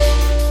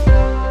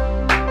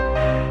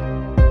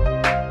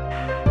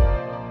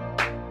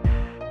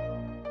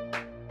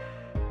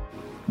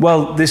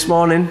Well, this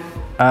morning,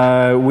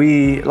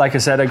 we, like I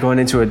said, are going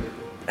into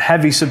a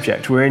heavy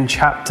subject. We're in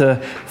chapter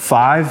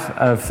 5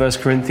 of 1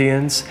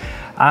 Corinthians,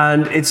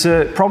 and it's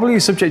probably a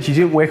subject you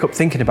didn't wake up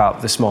thinking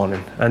about this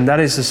morning, and that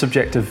is the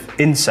subject of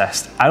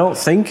incest. I don't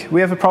think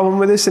we have a problem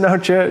with this in our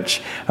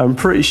church. I'm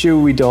pretty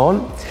sure we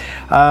don't.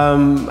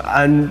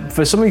 And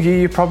for some of you,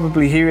 you're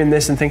probably hearing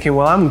this and thinking,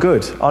 well, I'm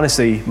good.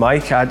 Honestly,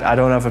 Mike, I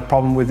don't have a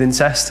problem with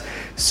incest,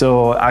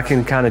 so I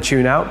can kind of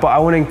tune out. But I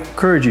want to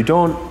encourage you,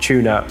 don't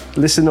tune out.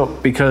 Listen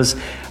up, because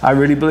I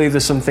really believe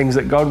there's some things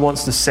that God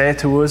wants to say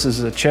to us as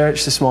a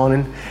church this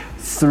morning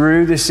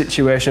through this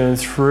situation and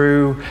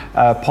through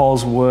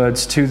Paul's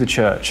words to the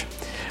church.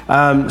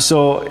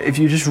 So if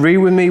you just read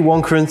with me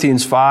 1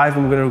 Corinthians 5,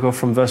 I'm going to go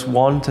from verse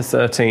 1 to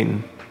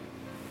 13.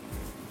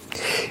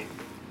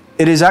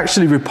 It is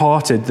actually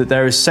reported that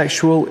there is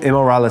sexual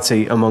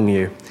immorality among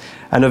you,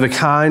 and of a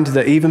kind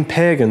that even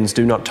pagans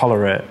do not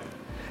tolerate.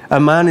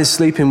 A man is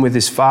sleeping with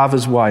his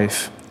father's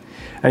wife,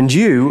 and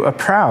you are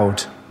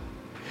proud.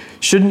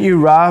 Shouldn't you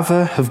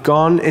rather have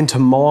gone into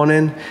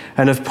mourning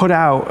and have put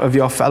out of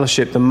your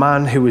fellowship the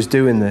man who was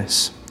doing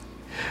this?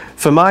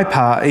 For my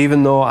part,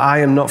 even though I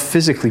am not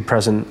physically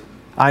present,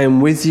 I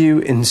am with you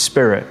in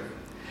spirit,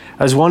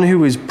 as one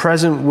who is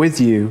present with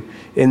you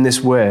in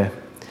this way.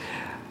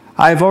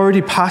 I have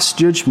already passed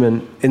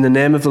judgment in the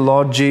name of the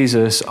Lord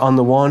Jesus on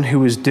the one who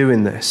was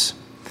doing this.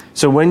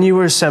 So when you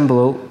are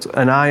assembled,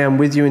 and I am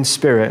with you in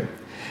spirit,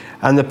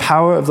 and the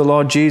power of the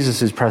Lord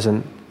Jesus is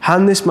present,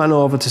 hand this man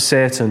over to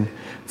Satan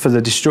for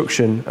the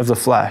destruction of the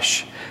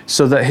flesh,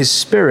 so that his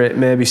spirit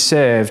may be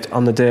saved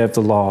on the day of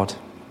the Lord.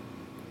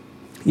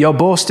 Your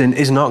boasting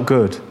is not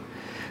good.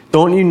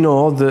 Don't you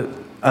know that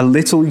a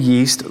little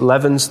yeast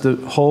leavens the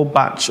whole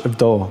batch of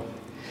dough?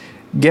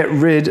 Get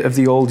rid of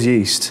the old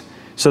yeast,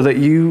 so that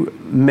you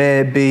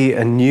may be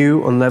a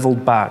new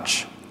unleavened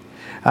batch,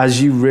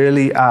 as you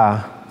really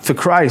are. For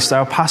Christ,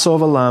 our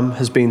Passover lamb,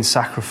 has been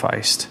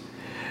sacrificed.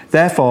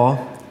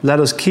 Therefore, let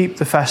us keep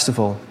the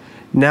festival,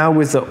 now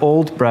with the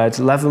old bread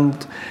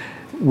leavened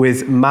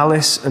with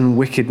malice and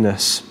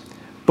wickedness,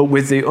 but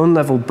with the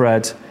unleavened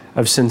bread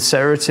of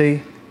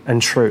sincerity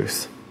and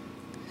truth.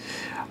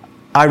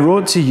 I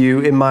wrote to you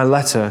in my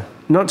letter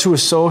not to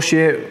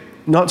associate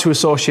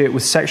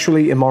with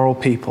sexually immoral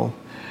people,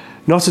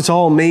 not at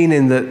all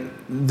meaning that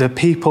the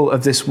people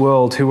of this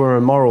world who are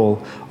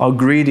immoral or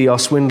greedy or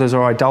swindlers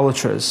or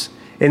idolaters.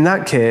 In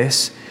that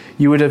case,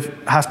 you would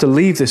have to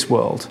leave this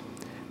world.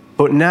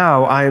 But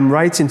now I am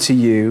writing to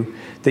you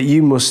that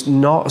you must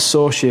not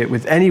associate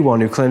with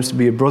anyone who claims to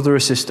be a brother or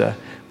sister,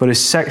 but is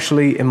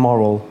sexually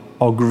immoral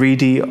or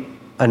greedy,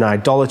 an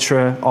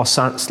idolater or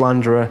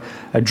slanderer,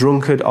 a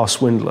drunkard or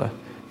swindler.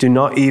 Do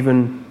not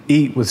even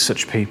eat with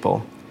such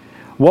people.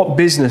 What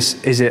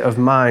business is it of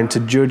mine to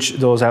judge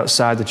those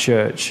outside the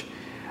church?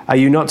 Are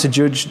you not to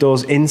judge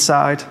those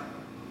inside?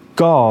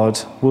 God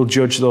will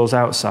judge those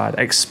outside.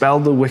 Expel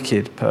the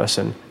wicked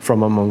person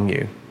from among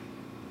you.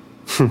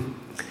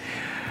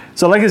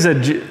 So like I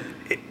said,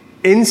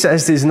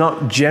 incest is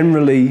not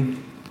generally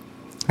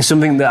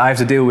something that I have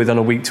to deal with on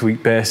a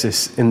week-to-week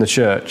basis in the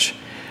church.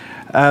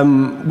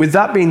 With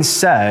that being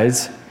said,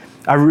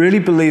 I really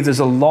believe there's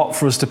a lot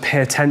for us to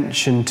pay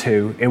attention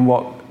to in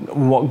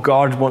what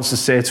God wants to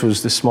say to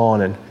us this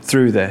morning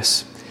through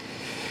this.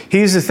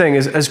 Here's the thing,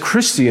 as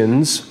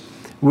Christians,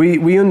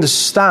 we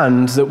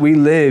understand that we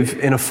live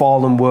in a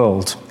fallen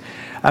world.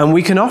 And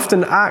we can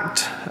often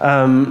act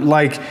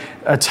like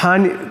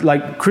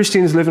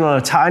Christians living on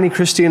a tiny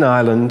Christian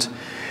island,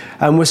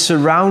 and we're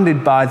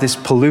surrounded by this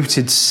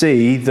polluted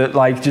sea that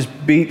just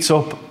beats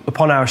up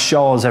upon our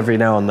shores every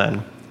now and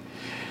then.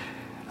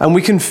 And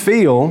we can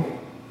feel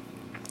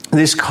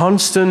this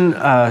constant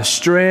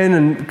strain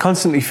and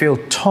constantly feel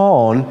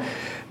torn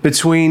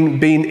between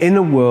being in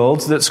a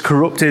world that's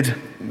corrupted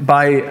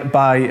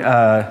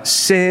by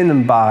sin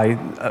and by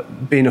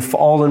being a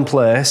fallen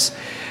place,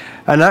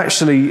 and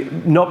actually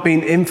not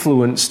being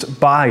influenced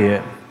by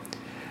it.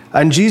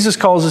 And Jesus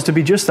calls us to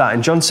be just that.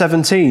 In John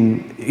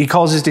 17, he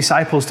calls his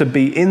disciples to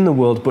be in the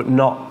world but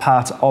not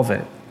part of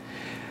it.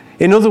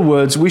 In other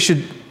words, we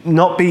should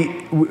not be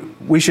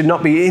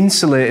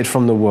insulated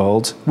from the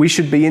world. We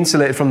should be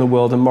insulated from the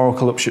world and moral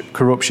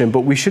corruption,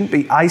 but we shouldn't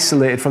be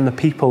isolated from the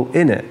people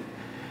in it.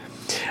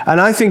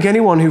 And I think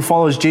anyone who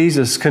follows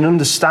Jesus can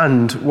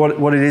understand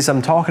what it is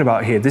I'm talking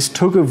about here, this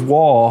tug of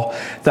war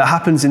that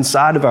happens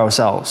inside of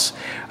ourselves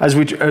as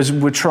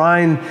we're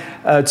trying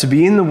to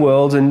be in the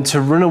world and to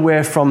run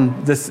away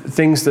from the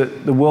things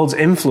that the world's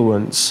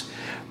influence,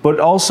 but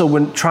also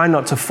we're trying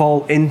not to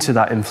fall into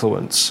that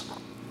influence.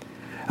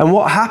 And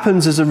what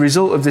happens as a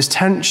result of this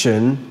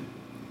tension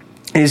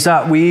is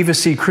that we either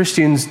see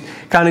Christians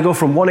kind of go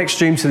from one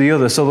extreme to the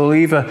other. So they'll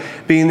either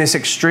be in this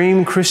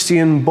extreme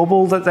Christian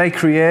bubble that they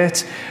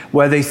create,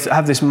 where they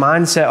have this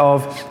mindset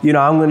of,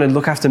 I'm going to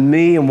look after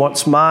me and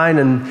what's mine.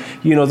 And,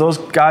 those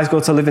guys go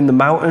to live in the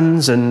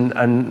mountains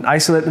and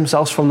isolate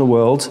themselves from the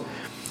world.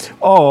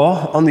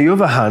 Or, on the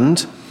other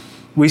hand,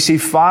 we see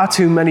far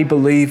too many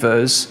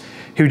believers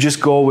who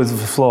just go with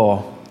the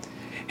flow,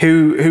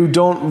 who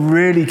don't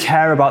really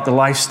care about the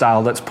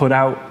lifestyle that's put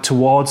out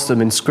towards them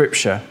in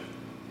Scripture.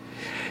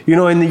 You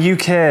know, in the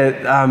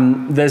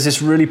UK, there's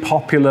this really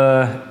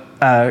popular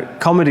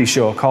comedy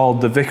show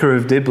called The Vicar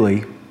of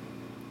Dibley.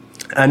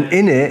 And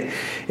in it,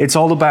 it's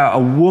all about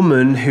a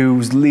woman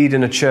who's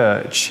leading a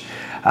church.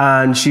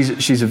 And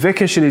she's a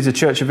vicar, she leads a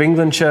Church of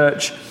England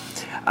church.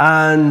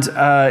 And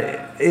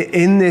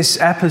in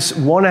this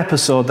one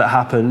episode that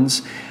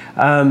happens,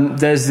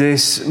 there's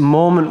this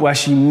moment where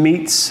she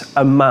meets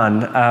a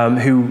man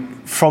who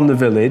from the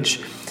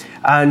village,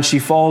 and she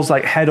falls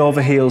like head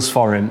over heels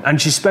for him. And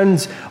she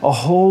spends a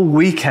whole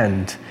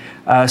weekend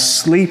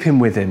sleeping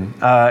with him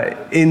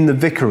in the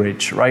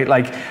vicarage, right?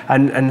 Like,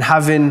 and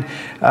having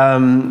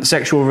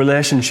sexual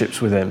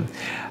relationships with him.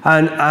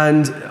 And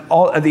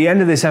at the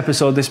end of this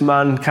episode, this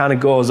man kind of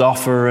goes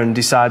off her and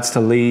decides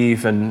to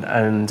leave,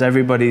 and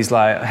everybody's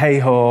like, hey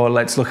ho,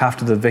 let's look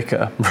after the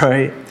vicar,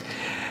 right?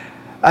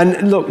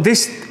 And look,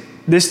 this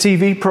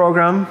TV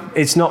program,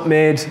 it's not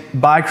made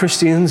by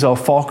Christians or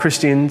for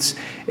Christians.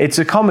 It's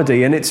a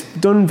comedy, and it's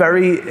done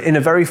in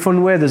a very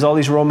fun way. There's all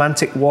these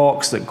romantic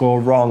walks that go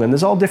wrong, and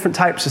there's all different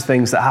types of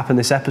things that happen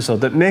this episode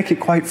that make it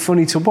quite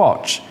funny to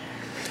watch.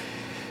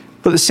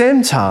 But at the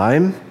same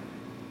time,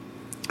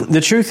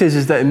 the truth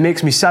is that it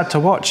makes me sad to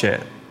watch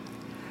it.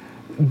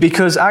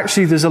 Because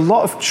actually there's a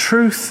lot of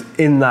truth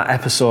in that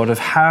episode of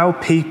how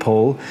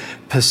people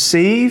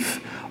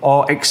perceive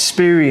or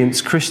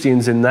experience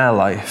Christians in their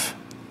life.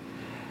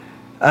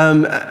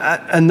 And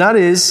that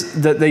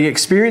is that they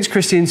experience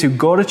Christians who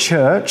go to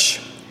church,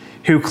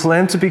 who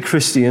claim to be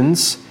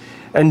Christians,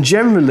 and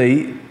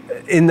generally,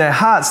 in their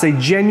hearts, they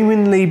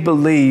genuinely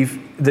believe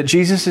that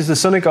Jesus is the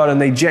Son of God, and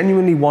they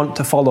genuinely want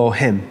to follow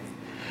him.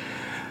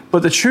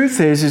 But the truth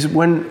is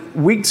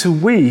when week to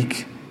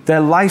week,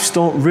 their lives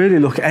don't really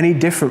look any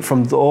different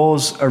from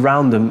those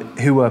around them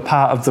who are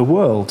part of the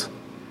world.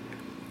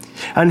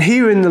 And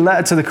here in the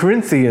letter to the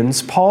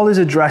Corinthians, Paul is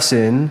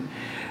addressing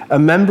a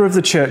member of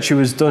the church who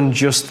has done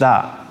just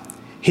that.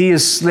 He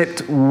has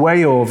slipped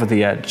way over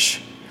the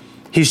edge.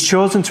 He's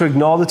chosen to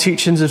ignore the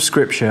teachings of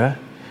Scripture.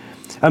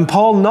 And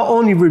Paul not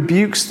only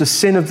rebukes the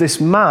sin of this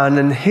man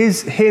and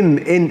him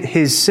in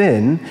his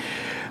sin,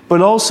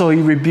 but also he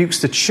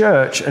rebukes the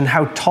church and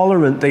how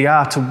tolerant they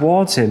are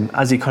towards him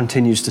as he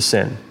continues to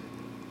sin.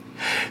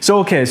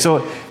 So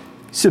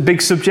it's a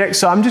big subject.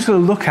 So I'm just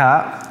going to look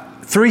at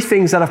 3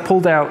 things that I've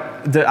pulled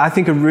out that I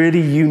think are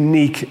really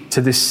unique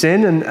to this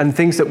sin and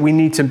things that we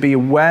need to be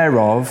aware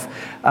of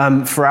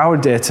for our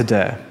day to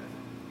day.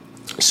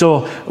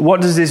 So what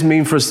does this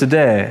mean for us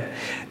today?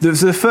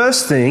 The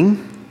first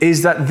thing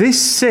is that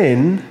this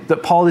sin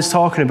that Paul is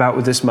talking about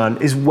with this man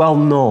is well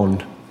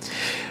known.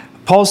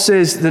 Paul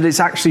says that it's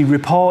actually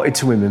reported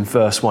to him in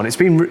verse 1.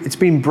 It's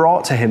been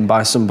brought to him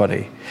by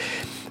somebody.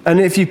 And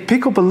if you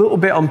pick up a little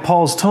bit on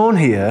Paul's tone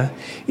here,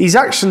 he's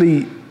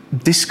actually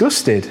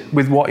disgusted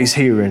with what he's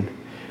hearing.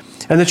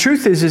 And the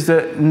truth is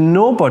that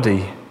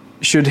nobody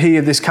should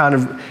hear this kind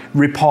of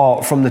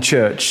report from the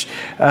church,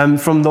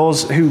 from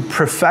those who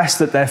profess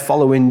that they're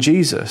following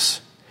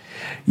Jesus.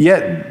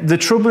 Yet the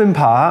troubling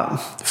part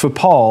for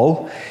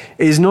Paul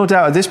is no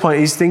doubt at this point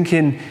he's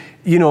thinking,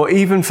 you know,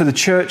 even for the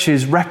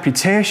church's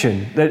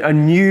reputation, that a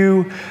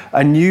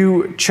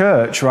new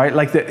church, right,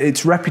 like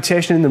its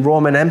reputation in the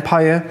Roman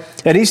Empire,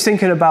 and he's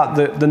thinking about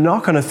the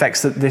knock-on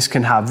effects that this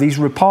can have, these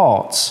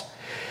reports.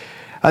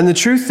 And the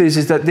truth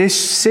is that this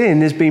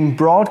sin is being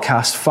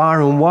broadcast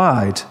far and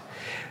wide.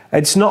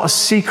 It's not a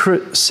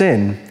secret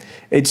sin.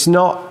 It's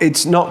not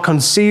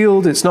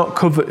concealed. It's not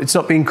covered. It's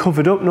not being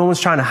covered up. No one's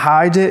trying to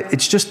hide it.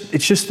 It's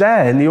just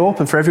there in the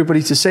open for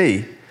everybody to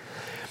see.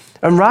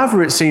 And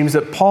rather, it seems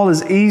that Paul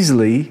has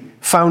easily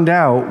found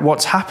out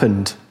what's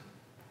happened.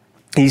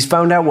 He's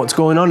found out what's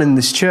going on in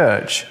this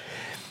church.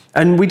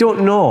 And we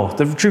don't know.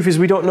 The truth is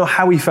we don't know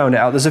how he found it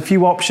out. There's a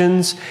few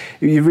options.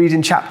 You read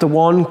in chapter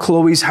 1,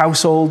 Chloe's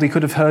household, he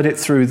could have heard it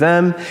through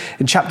them.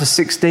 In chapter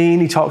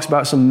 16, he talks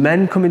about some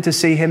men coming to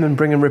see him and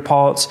bringing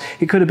reports.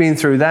 It could have been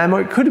through them,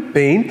 or it could have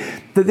been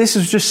that this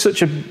was just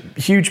such a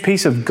huge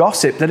piece of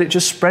gossip that it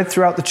just spread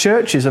throughout the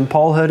churches and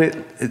Paul heard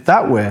it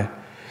that way.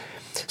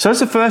 So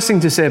that's the first thing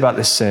to say about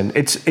this sin.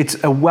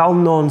 It's a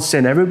well-known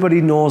sin.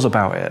 Everybody knows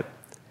about it.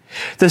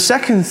 The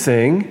second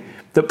thing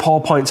that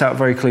Paul points out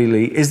very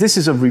clearly is this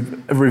is a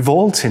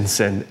revolting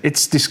sin.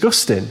 It's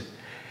disgusting.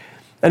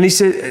 And he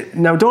said,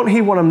 now don't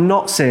hear what I'm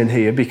not saying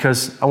here,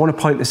 because I want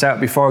to point this out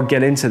before I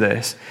get into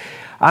this.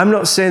 I'm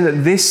not saying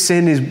that this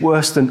sin is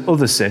worse than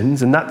other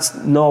sins, and that's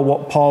not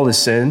what Paul is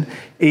saying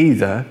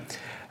either.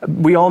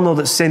 We all know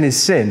that sin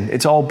is sin.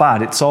 It's all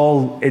bad. It's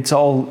all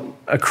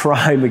a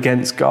crime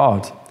against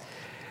God.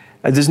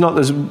 There's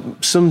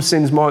some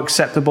sins more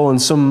acceptable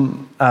and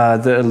some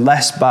that are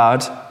less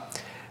bad.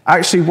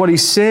 Actually, what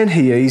he's saying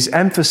here, he's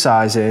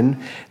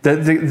emphasizing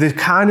that the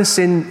kind of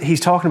sin he's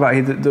talking about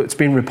here that's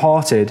been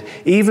reported,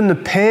 even the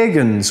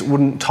pagans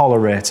wouldn't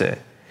tolerate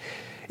it.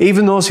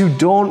 Even those who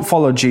don't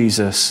follow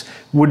Jesus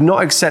would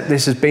not accept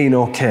this as being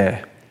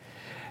okay.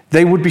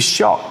 They would be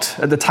shocked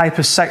at the type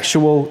of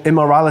sexual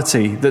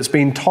immorality that's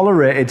being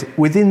tolerated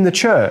within the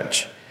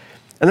church.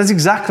 And that's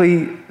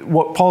exactly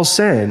what Paul's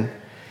saying,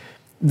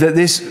 that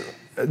this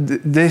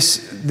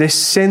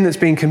sin that's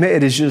being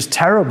committed is just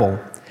terrible.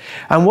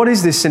 And what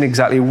is this sin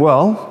exactly?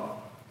 Well,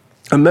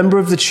 a member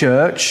of the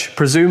church,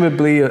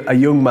 presumably a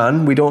young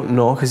man, we don't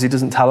know because he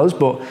doesn't tell us,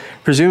 but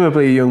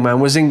presumably a young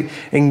man, was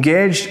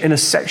engaged in a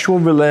sexual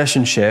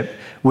relationship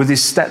with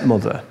his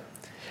stepmother.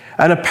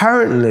 And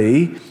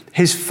apparently,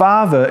 his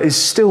father is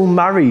still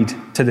married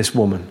to this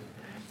woman,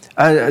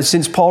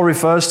 since Paul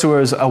refers to her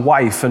as a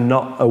wife and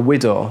not a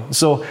widow.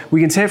 So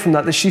we can take from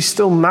that she's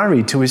still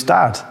married to his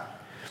dad.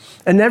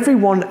 And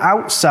everyone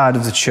outside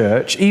of the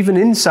church, even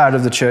inside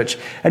of the church,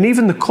 and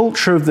even the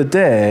culture of the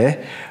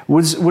day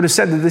would have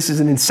said that this is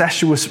an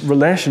incestuous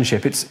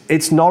relationship.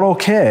 It's not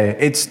okay.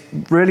 It's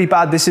really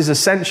bad. This is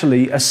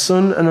essentially a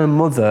son and a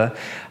mother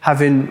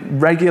having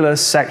regular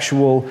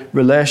sexual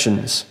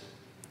relations.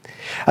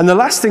 And the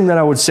last thing that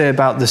I would say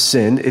about the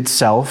sin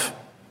itself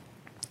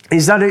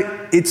is that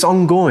it's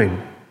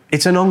ongoing.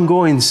 It's an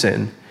ongoing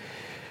sin.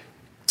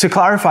 To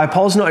clarify,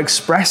 Paul's not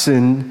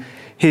expressing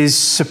his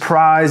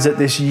surprise at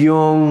this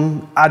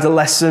young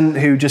adolescent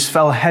who just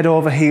fell head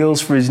over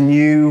heels for his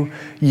new,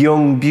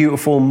 young,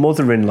 beautiful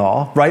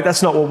mother-in-law, right?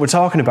 That's not what we're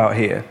talking about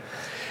here.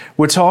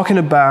 We're talking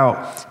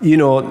about,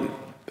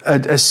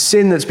 a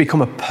sin that's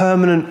become a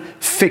permanent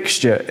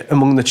fixture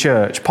among the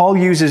church. Paul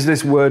uses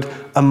this word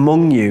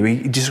among you.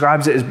 He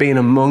describes it as being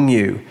among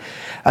you.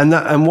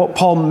 And what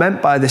Paul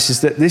meant by this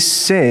is that this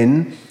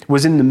sin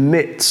was in the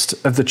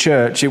midst of the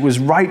church. It was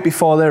right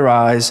before their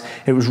eyes.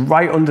 It was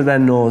right under their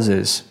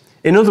noses.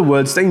 In other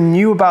words, they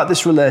knew about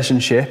this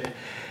relationship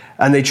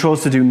and they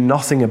chose to do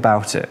nothing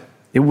about it.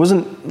 It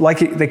wasn't like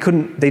they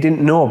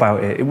didn't know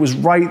about it. It was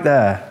right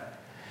there.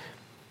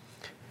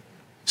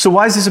 So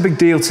why is this a big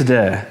deal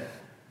today?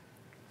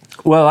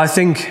 Well, I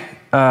think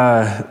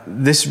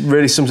this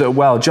really sums it up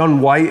well.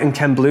 John White and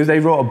Ken Blue, they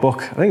wrote a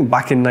book, I think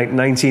back in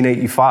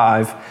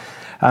 1985,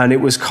 and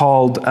it was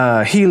called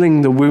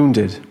Healing the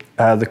Wounded,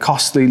 The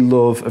Costly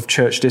Love of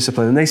Church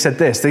Discipline. And they said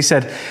this, they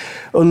said,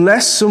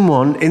 unless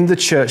someone in the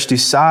church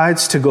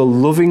decides to go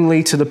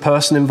lovingly to the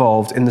person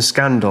involved in the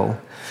scandal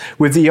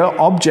with the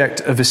object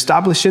of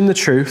establishing the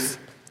truth,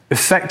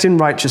 effecting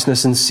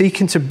righteousness, and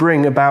seeking to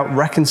bring about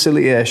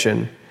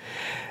reconciliation,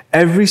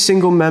 every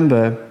single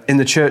member in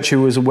the church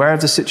who was aware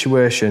of the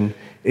situation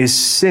is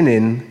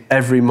sinning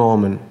every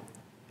moment,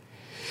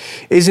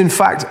 is in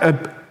fact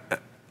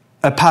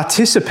a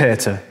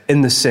participator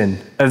in the sin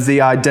of the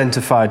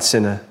identified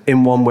sinner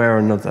in one way or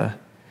another.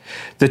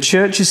 The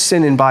church is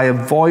sinning by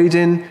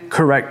avoiding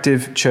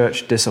corrective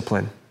church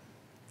discipline.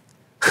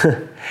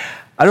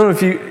 I don't know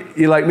if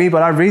you're like me,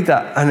 but I read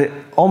that and it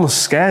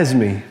almost scares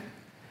me.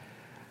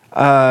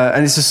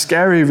 And it's a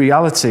scary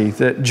reality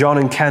that John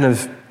and Ken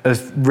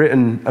have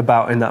written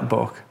about in that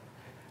book.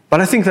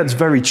 But I think that's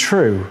very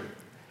true.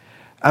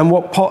 And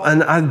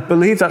I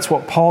believe that's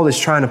what Paul is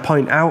trying to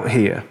point out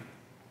here.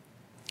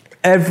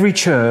 Every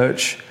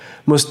church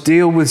must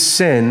deal with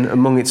sin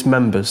among its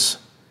members.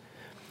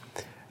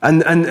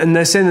 And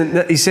they're saying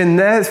that he's saying,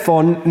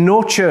 therefore,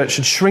 no church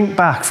should shrink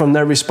back from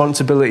their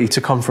responsibility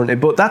to confront it.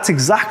 But that's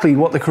exactly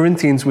what the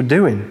Corinthians were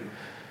doing.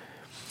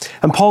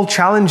 And Paul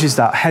challenges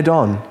that head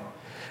on.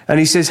 And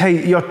he says,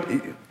 hey,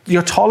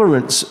 your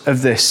tolerance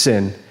of this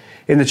sin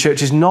in the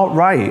church is not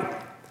right.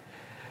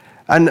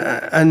 And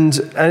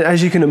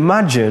as you can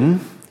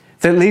imagine,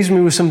 that leaves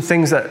me with some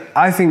things that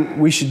I think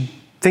we should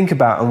think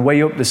about and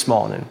weigh up this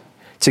morning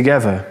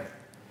together.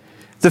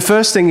 The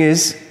first thing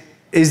is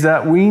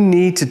that we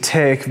need to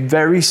take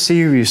very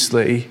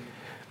seriously,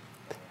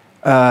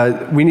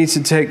 we need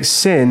to take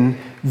sin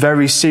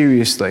very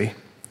seriously.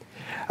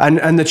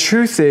 And the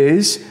truth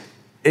is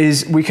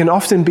we can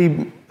often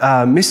be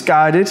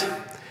misguided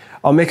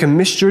or make a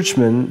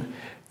misjudgment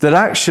that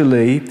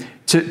actually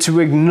to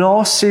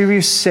ignore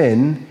serious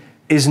sin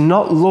is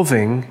not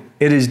loving,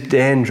 it is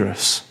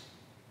dangerous.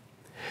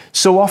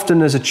 So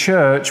often as a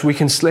church, we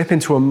can slip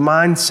into a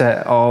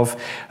mindset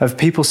of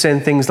people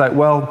saying things like,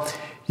 well,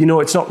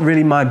 it's not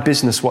really my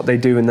business what they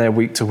do in their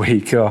week to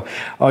week, or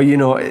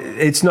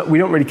it's not. We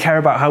don't really care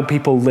about how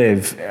people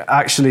live.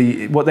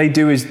 Actually, what they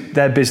do is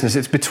their business.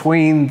 It's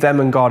between them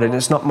and God, and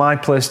it's not my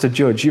place to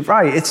judge. You're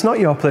right. It's not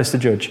your place to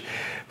judge.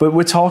 But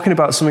we're talking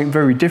about something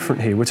very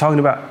different here. We're talking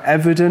about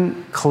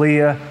evident,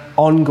 clear,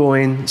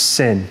 ongoing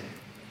sin.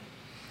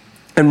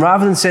 And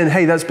rather than saying,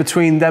 hey, that's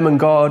between them and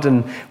God,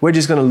 and we're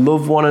just going to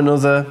love one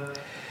another,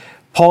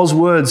 Paul's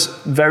words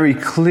very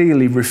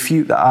clearly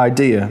refute that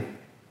idea.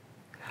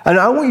 And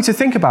I want you to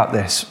think about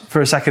this for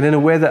a second in a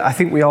way that I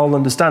think we all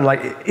understand.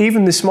 Like,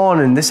 even this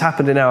morning, this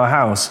happened in our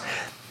house,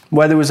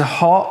 where there was a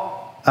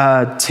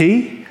hot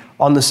tea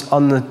on the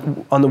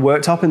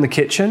worktop in the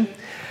kitchen,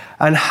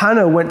 and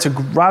Hannah went to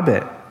grab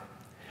it,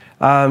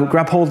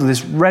 grab hold of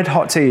this red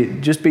hot tea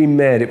just being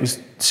made. It was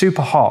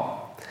super hot.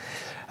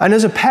 And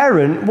as a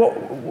parent,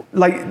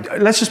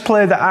 let's just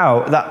play that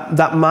out,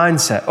 that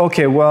mindset.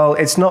 Okay, well,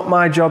 it's not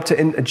my job to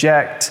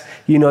interject.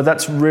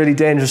 that's a really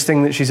dangerous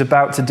thing that she's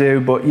about to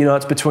do, but,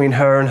 it's between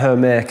her and her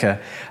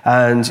maker.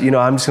 And,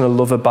 I'm just going to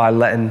love her by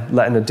letting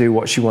her do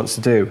what she wants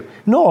to do.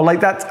 No,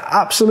 that's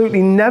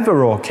absolutely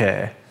never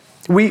okay.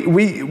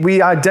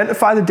 We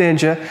identify the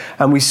danger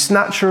and we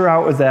snatch her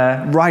out of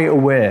there right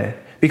away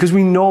because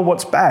we know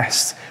what's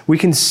best. We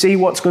can see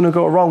what's going to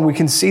go wrong. We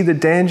can see the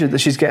danger that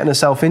she's getting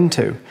herself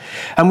into.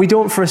 And we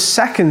don't for a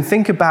second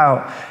think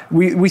about,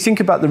 we think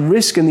about the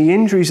risk and the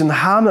injuries and the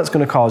harm that's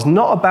going to cause,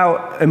 not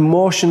about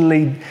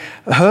emotionally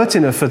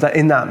hurting her for that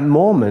in that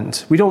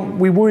moment. We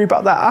worry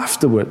about that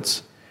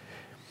afterwards.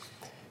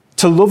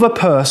 To love a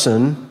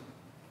person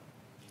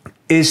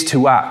is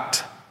to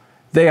act.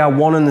 They are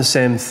one and the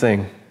same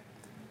thing.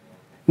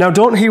 Now,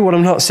 don't hear what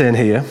I'm not saying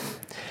here,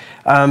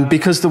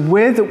 because the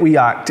way that we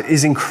act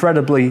is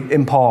incredibly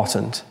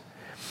important.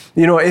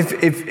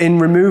 If in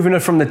removing her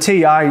from the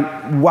tee,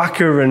 I whack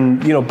her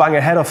and, bang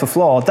her head off the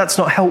floor, that's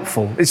not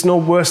helpful. It's no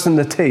worse than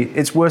the tee.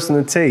 It's worse than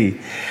the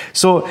tee.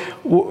 So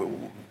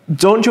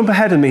don't jump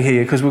ahead of me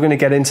here, because we're going to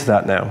get into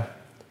that now.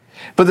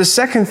 But the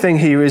second thing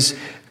here is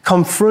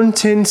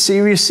confronting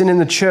serious sin in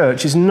the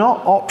church is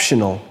not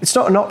optional. It's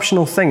not an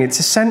optional thing. It's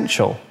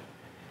essential.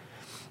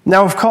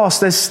 Now, of course,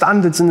 there's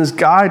standards and there's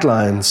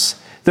guidelines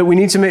that we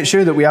need to make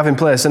sure that we have in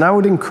place. And I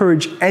would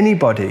encourage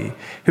anybody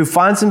who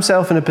finds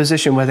themselves in a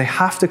position where they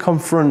have to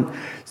confront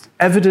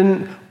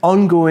evident,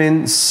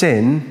 ongoing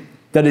sin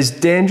that is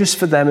dangerous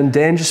for them and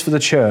dangerous for the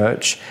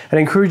church, and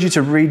encourage you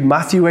to read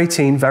Matthew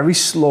 18 very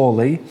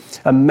slowly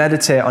and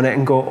meditate on it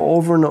and go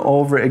over and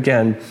over it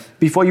again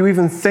before you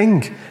even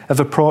think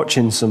of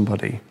approaching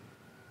somebody.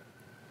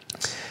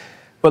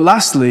 But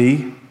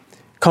lastly,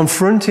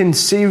 confronting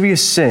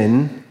serious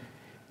sin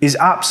is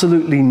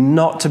absolutely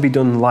not to be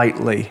done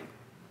lightly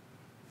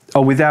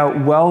or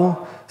without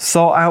well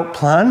thought out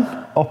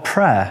plan or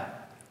prayer.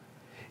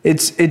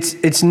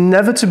 It's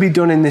never to be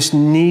done in this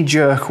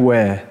knee-jerk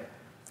way.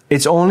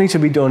 It's only to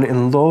be done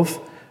in love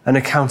and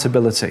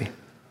accountability.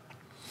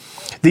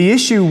 The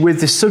issue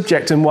with this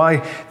subject and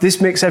why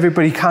this makes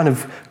everybody kind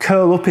of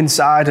curl up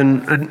inside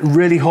and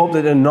really hope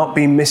that they're not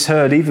being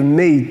misheard, even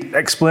me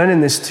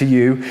explaining this to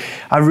you,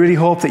 I really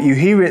hope that you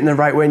hear it in the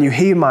right way and you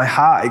hear my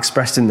heart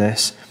expressed in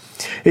this,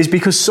 is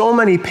because so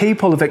many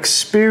people have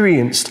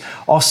experienced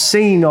or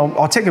seen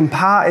or taken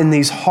part in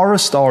these horror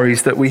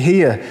stories that we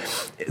hear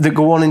that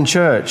go on in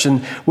church,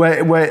 and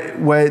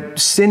where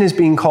sin is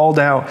being called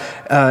out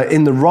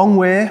in the wrong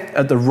way,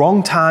 at the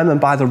wrong time,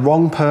 and by the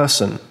wrong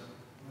person.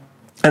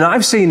 And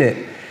I've seen it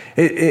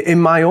in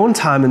my own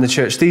time in the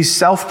church, these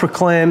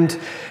self-proclaimed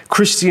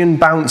Christian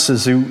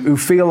bouncers who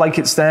feel like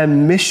it's their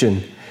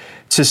mission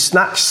to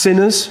snatch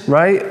sinners,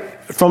 right,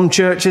 from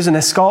churches and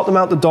escort them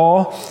out the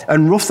door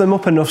and rough them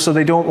up enough so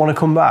they don't want to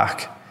come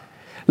back.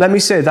 Let me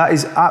say that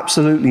is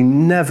absolutely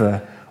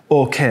never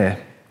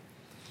okay.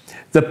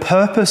 The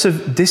purpose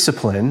of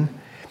discipline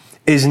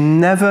is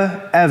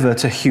never ever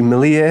to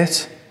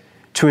humiliate,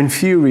 to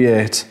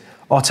infuriate,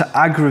 or to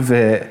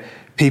aggravate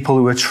people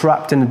who are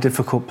trapped in a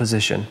difficult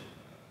position.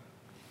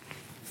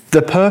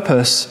 The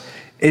purpose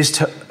is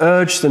to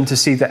urge them to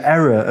see the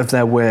error of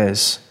their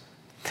ways,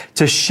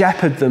 to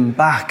shepherd them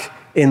back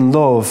in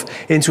love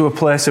into a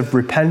place of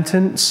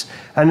repentance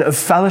and of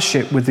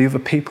fellowship with the other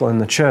people in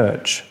the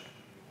church.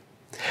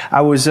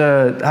 I was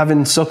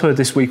having supper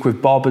this week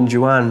with Bob and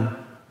Joanne.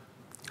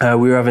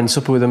 We were having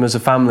supper with them as a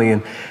family,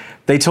 and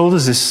they told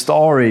us this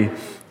story,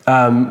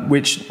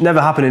 which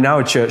never happened in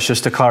our church,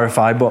 just to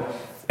clarify, but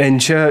in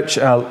church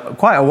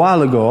quite a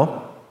while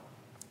ago,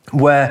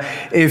 where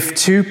if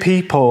two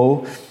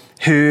people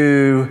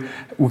who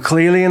were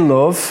clearly in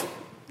love,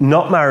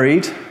 not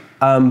married,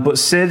 but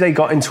say they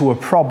got into a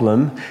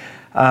problem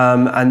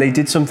and they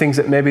did some things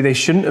that maybe they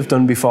shouldn't have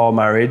done before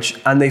marriage,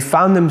 and they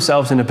found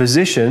themselves in a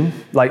position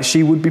like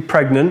she would be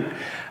pregnant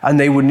and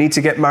they would need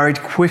to get married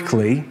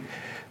quickly,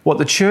 what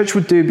the church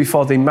would do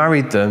before they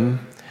married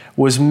them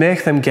was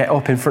make them get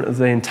up in front of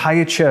the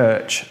entire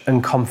church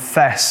and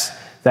confess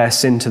their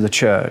sin to the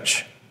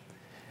church.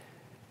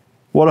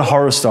 What a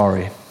horror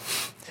story.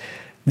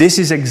 This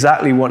is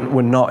exactly what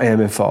we're not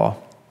aiming for.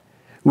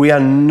 We are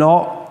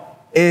not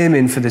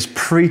aiming for this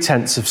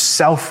pretense of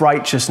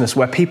self-righteousness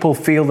where people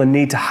feel the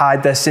need to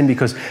hide their sin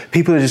because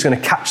people are just going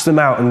to catch them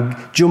out and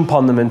jump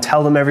on them and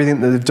tell them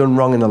everything that they've done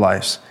wrong in their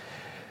lives.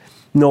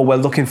 No, we're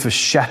looking for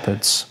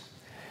shepherds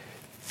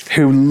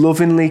who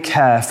lovingly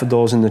care for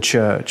those in the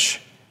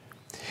church,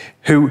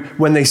 who,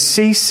 when they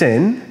see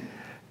sin,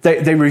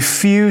 they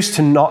refuse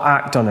to not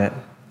act on it.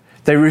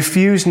 They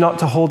refuse not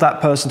to hold that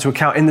person to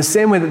account in the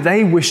same way that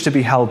they wish to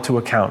be held to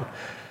account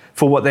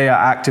for what they are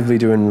actively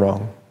doing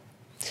wrong.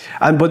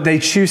 But they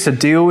choose to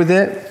deal with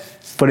it,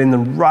 but in the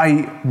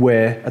right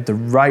way, at the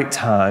right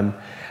time,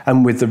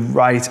 and with the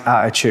right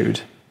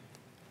attitude.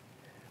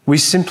 We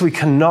simply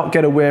cannot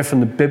get away from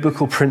the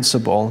biblical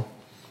principle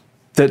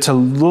that to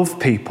love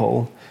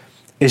people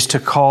is to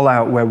call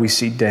out where we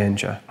see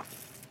danger.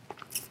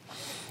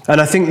 And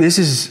I think this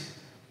is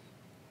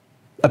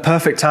a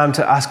perfect time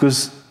to ask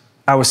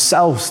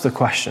ourselves the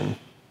question,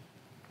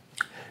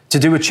 to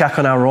do a check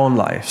on our own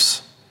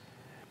lives,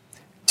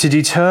 to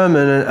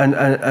determine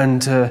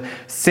and to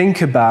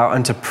think about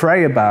and to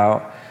pray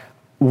about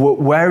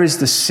where is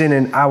the sin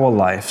in our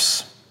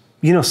lives.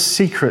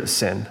 Secret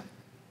sin.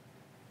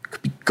 It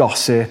could be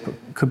gossip,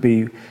 it could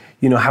be,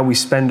 how we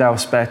spend our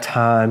spare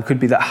time, it could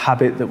be that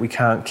habit that we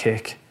can't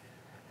kick.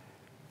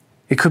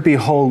 It could be a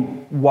whole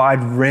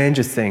wide range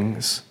of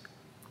things.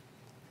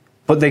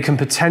 But they can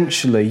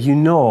potentially,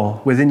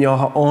 within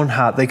your own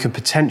heart, they could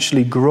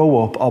potentially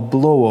grow up or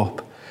blow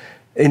up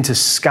into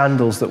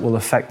scandals that will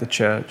affect the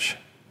church.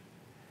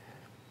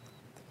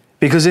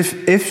 Because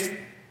if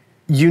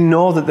you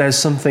know that there's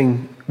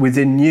something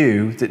within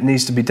you that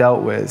needs to be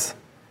dealt with,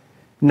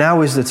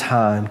 now is the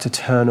time to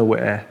turn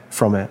away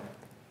from it,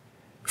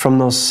 from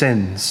those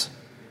sins.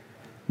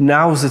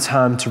 Now is the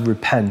time to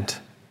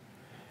repent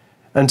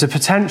and to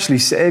potentially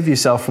save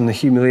yourself from the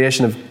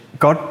humiliation of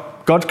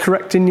God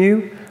correcting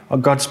you or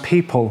God's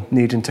people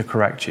needing to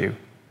correct you.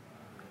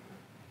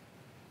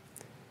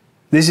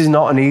 This is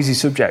not an easy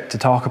subject to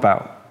talk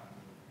about.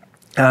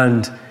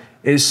 And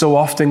it so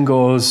often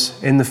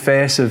goes in the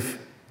face of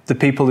the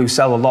people who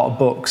sell a lot of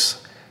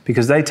books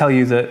because they tell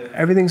you that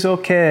everything's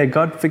okay,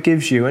 God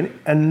forgives you,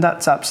 and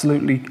that's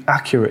absolutely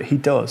accurate, He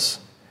does.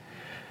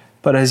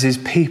 But as His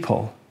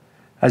people,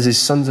 as His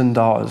sons and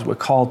daughters, we're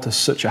called to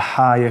such a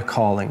higher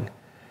calling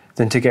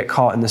than to get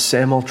caught in the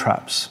same old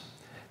traps,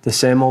 the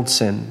same old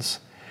sins.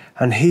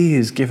 And He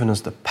has given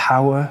us the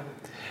power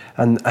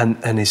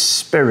and His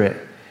Spirit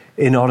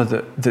in order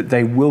that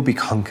they will be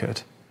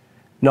conquered.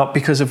 Not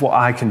because of what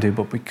I can do,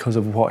 but because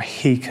of what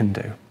He can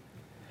do.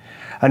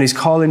 And He's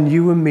calling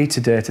you and me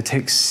today to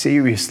take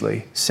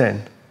seriously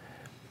sin.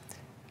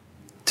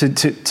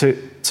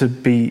 To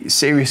be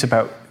serious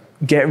about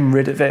getting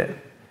rid of it.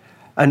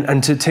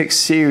 And to take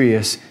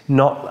serious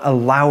not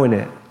allowing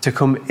it to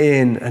come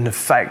in and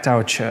affect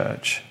our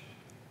church.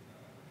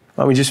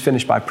 Why don't we just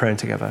finish by praying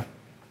together?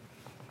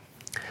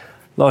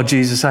 Lord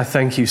Jesus, I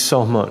thank You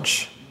so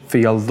much for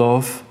Your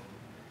love,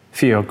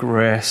 for Your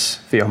grace,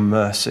 for Your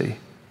mercy.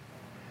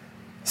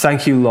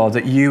 Thank You, Lord,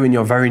 that You in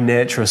Your very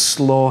nature are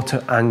slow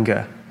to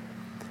anger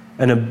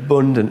and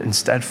abundant in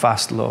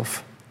steadfast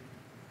love.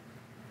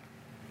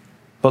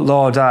 But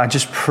Lord, I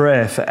just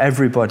pray for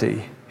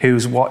everybody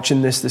who's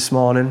watching this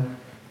morning.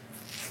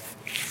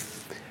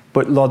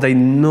 But Lord, they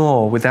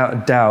know without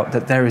a doubt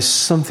that there is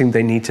something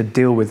they need to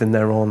deal with in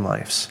their own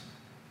lives.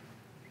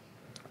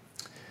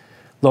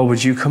 Lord,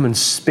 would You come and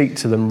speak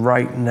to them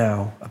right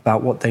now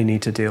about what they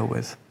need to deal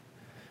with?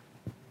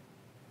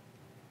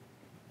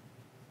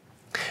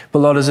 But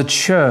Lord, as a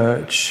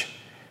church,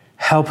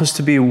 help us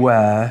to be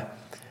aware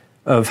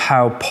of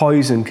how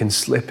poison can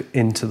slip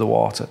into the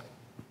water.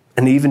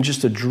 And even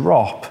just a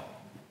drop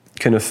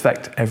can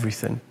affect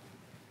everything.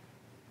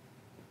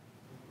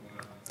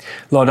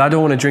 Lord, I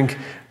don't want to drink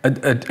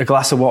a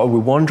glass of water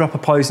with one drop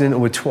of poison in it or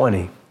with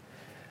 20.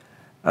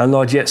 And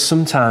Lord, yet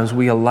sometimes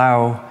we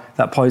allow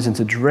that poison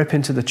to drip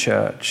into the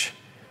church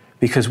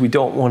because we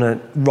don't want to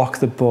rock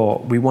the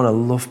boat. We want to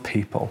love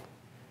people.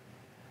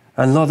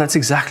 And Lord, that's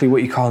exactly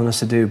what You're calling us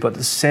to do. But at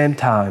the same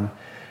time,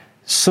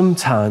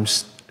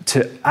 sometimes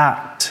to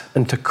act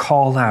and to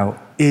call out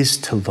is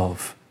to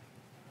love.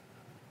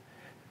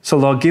 So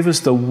Lord, give us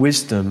the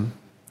wisdom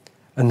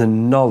and the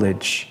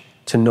knowledge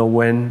to know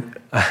when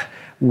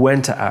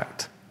to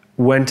act,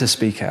 when to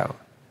speak out,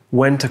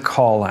 when to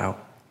call out.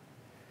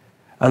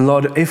 And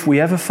Lord, if we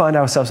ever find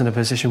ourselves in a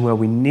position where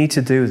we need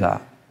to do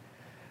that,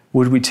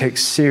 would we take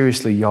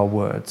seriously Your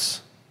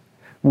words?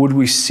 Would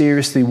we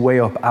seriously weigh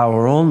up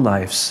our own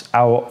lives,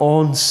 our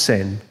own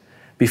sin,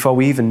 before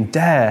we even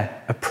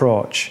dare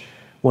approach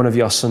one of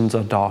Your sons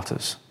or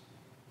daughters?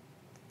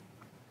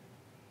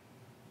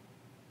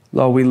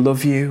 Lord, we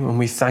love You and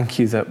we thank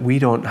You that we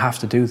don't have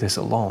to do this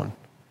alone.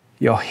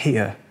 You're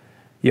here.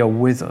 You're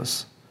with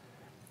us.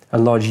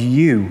 And Lord,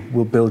 You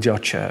will build Your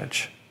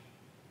church.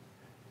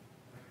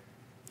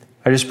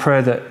 I just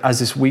pray that as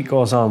this week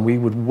goes on, we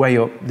would weigh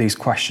up these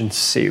questions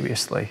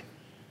seriously.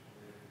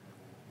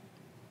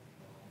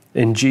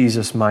 In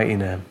Jesus' mighty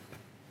name,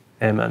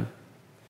 amen.